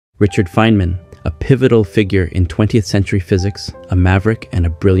Richard Feynman, a pivotal figure in 20th century physics, a maverick and a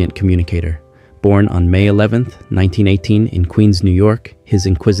brilliant communicator. Born on May 11, 1918 in Queens, New York, his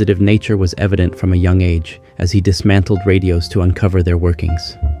inquisitive nature was evident from a young age as he dismantled radios to uncover their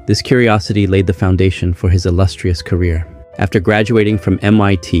workings. This curiosity laid the foundation for his illustrious career. After graduating from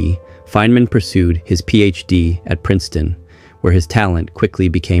MIT, Feynman pursued his PhD at Princeton, where his talent quickly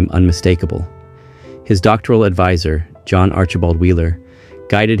became unmistakable. His doctoral advisor, John Archibald Wheeler,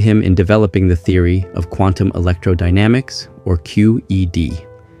 guided him in developing the theory of quantum electrodynamics, or QED.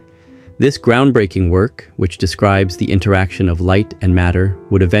 This groundbreaking work, which describes the interaction of light and matter,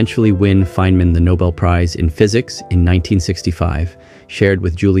 would eventually win Feynman the Nobel Prize in Physics in 1965, shared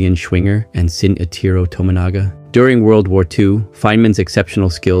with Julian Schwinger and Shinichiro Tominaga. During World War II, Feynman's exceptional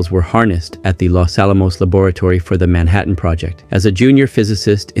skills were harnessed at the Los Alamos Laboratory for the Manhattan Project. As a junior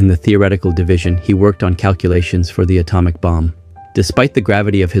physicist in the theoretical division, he worked on calculations for the atomic bomb. Despite the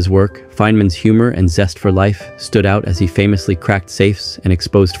gravity of his work, Feynman's humor and zest for life stood out as he famously cracked safes and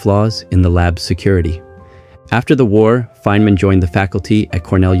exposed flaws in the lab's security. After the war, Feynman joined the faculty at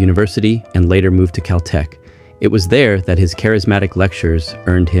Cornell University and later moved to Caltech. It was there that his charismatic lectures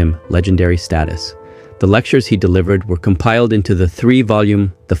earned him legendary status. The lectures he delivered were compiled into the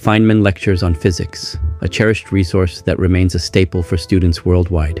 3-volume The Feynman Lectures on Physics, a cherished resource that remains a staple for students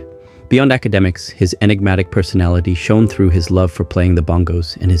worldwide. Beyond academics, his enigmatic personality shone through his love for playing the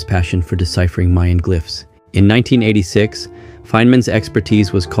bongos and his passion for deciphering Mayan glyphs. In 1986, Feynman's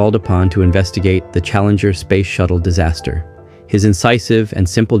expertise was called upon to investigate the Challenger space shuttle disaster. His incisive and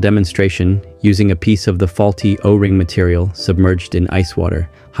simple demonstration, using a piece of the faulty O-ring material submerged in ice water,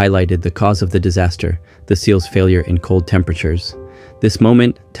 highlighted the cause of the disaster, the seal's failure in cold temperatures. This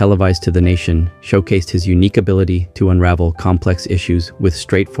moment, televised to the nation, showcased his unique ability to unravel complex issues with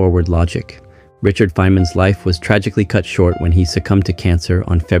straightforward logic. Richard Feynman's life was tragically cut short when he succumbed to cancer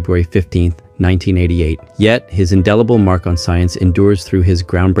on February 15, 1988. Yet, his indelible mark on science endures through his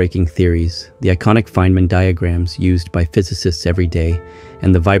groundbreaking theories, the iconic Feynman diagrams used by physicists every day,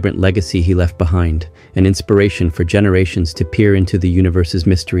 and the vibrant legacy he left behind, an inspiration for generations to peer into the universe's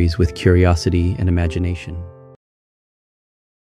mysteries with curiosity and imagination.